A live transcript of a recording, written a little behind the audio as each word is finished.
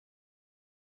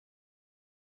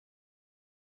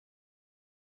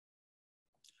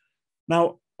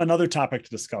Now, another topic to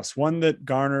discuss, one that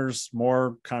garners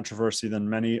more controversy than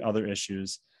many other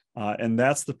issues, and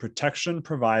that's the protection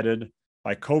provided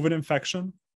by COVID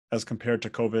infection as compared to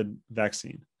COVID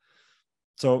vaccine.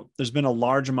 So there's been a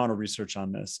large amount of research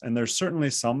on this, and there's certainly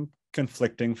some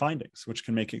conflicting findings, which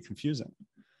can make it confusing.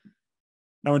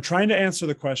 Now, in trying to answer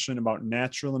the question about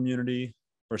natural immunity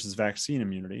versus vaccine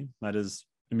immunity, that is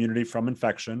immunity from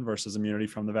infection versus immunity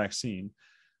from the vaccine,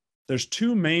 there's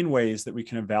two main ways that we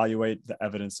can evaluate the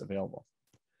evidence available.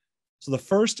 So the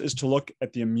first is to look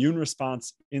at the immune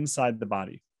response inside the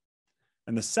body.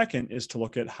 And the second is to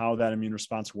look at how that immune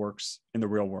response works in the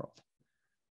real world.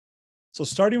 So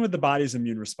starting with the body's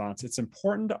immune response, it's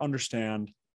important to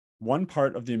understand one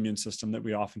part of the immune system that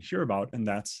we often hear about, and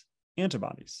that's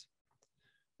antibodies.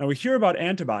 Now, we hear about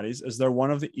antibodies as they're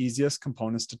one of the easiest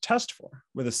components to test for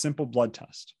with a simple blood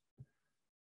test.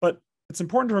 But it's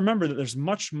important to remember that there's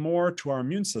much more to our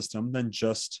immune system than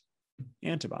just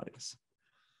antibodies.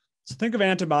 So think of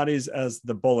antibodies as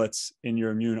the bullets in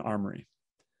your immune armory.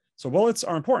 So bullets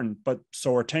are important, but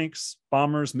so are tanks,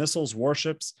 bombers, missiles,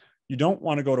 warships. You don't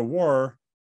want to go to war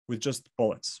with just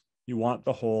bullets. You want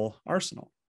the whole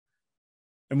arsenal.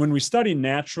 And when we study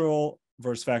natural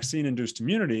versus vaccine-induced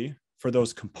immunity for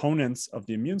those components of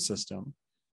the immune system,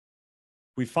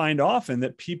 we find often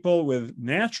that people with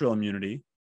natural immunity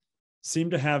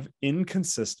seem to have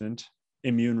inconsistent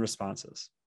immune responses.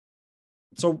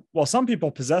 So while some people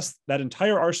possess that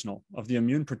entire arsenal of the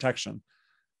immune protection,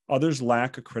 others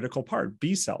lack a critical part,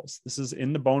 B cells. This is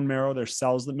in the bone marrow. They're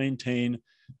cells that maintain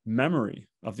memory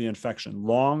of the infection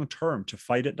long-term to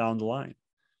fight it down the line.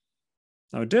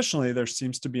 Now, additionally, there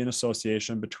seems to be an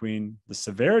association between the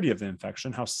severity of the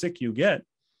infection, how sick you get,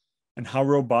 and how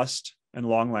robust and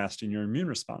long-lasting your immune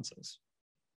response is.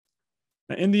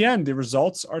 Now, in the end, the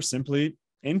results are simply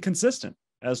inconsistent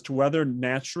as to whether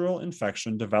natural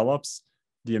infection develops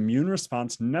the immune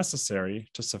response necessary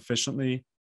to sufficiently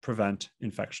prevent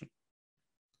infection.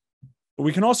 But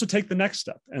we can also take the next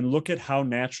step and look at how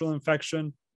natural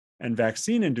infection and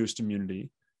vaccine-induced immunity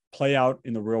play out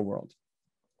in the real world.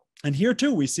 And here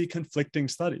too, we see conflicting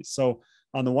studies. So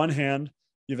on the one hand,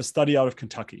 you have a study out of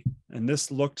Kentucky, and this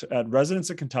looked at residents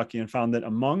of Kentucky and found that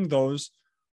among those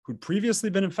who'd previously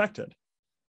been infected,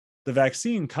 the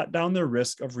vaccine cut down their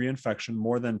risk of reinfection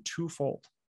more than twofold.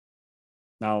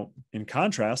 Now, in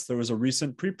contrast, there was a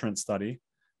recent preprint study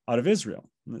out of Israel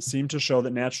that seemed to show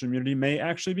that natural immunity may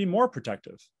actually be more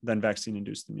protective than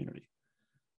vaccine-induced immunity.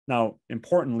 Now,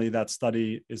 importantly, that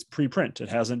study is preprint. It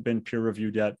hasn't been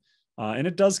peer-reviewed yet, and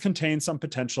it does contain some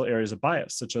potential areas of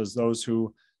bias, such as those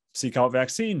who seek out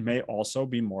vaccine may also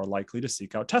be more likely to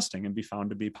seek out testing and be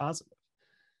found to be positive.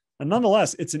 And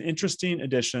nonetheless, it's an interesting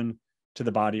addition to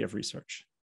the body of research.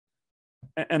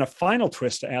 And a final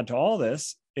twist to add to all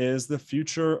this is the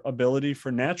future ability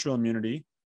for natural immunity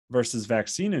versus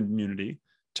vaccine immunity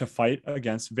to fight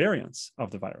against variants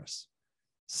of the virus.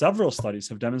 Several studies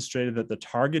have demonstrated that the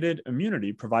targeted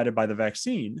immunity provided by the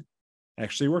vaccine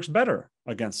actually works better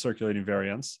against circulating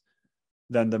variants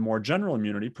than the more general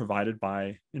immunity provided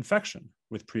by infection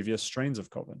with previous strains of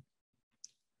COVID.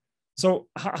 So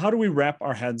how do we wrap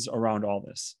our heads around all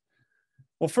this?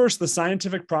 Well, first, the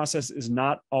scientific process is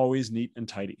not always neat and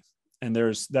tidy. And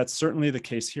that's certainly the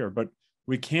case here, but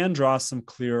we can draw some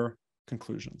clear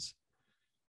conclusions.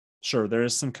 Sure, there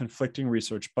is some conflicting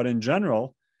research, but in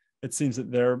general, it seems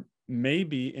that there may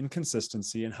be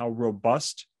inconsistency in how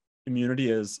robust immunity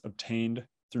is obtained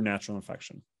through natural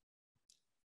infection.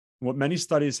 What many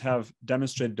studies have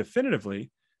demonstrated definitively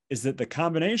is that the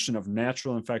combination of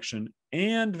natural infection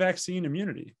and vaccine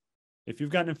immunity, if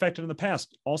you've gotten infected in the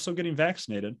past, also getting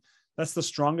vaccinated, that's the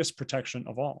strongest protection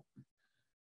of all.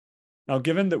 Now,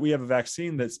 given that we have a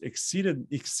vaccine that's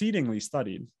exceedingly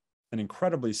studied and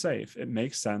incredibly safe, it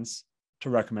makes sense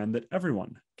to recommend that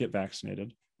everyone get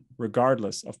vaccinated,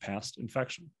 regardless of past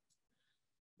infection.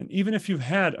 And even if you've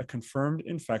had a confirmed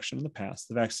infection in the past,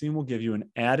 the vaccine will give you an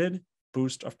added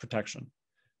boost of protection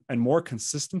and more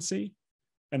consistency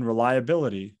and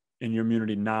reliability in your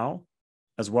immunity now,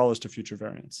 as well as to future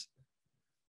variants.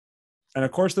 And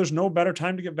of course, there's no better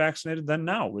time to get vaccinated than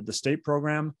now, with the state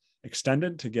program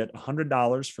extended to get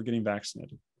 $100 for getting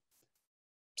vaccinated.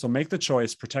 So make the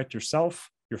choice, protect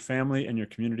yourself, your family, and your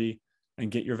community,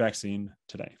 and get your vaccine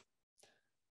today.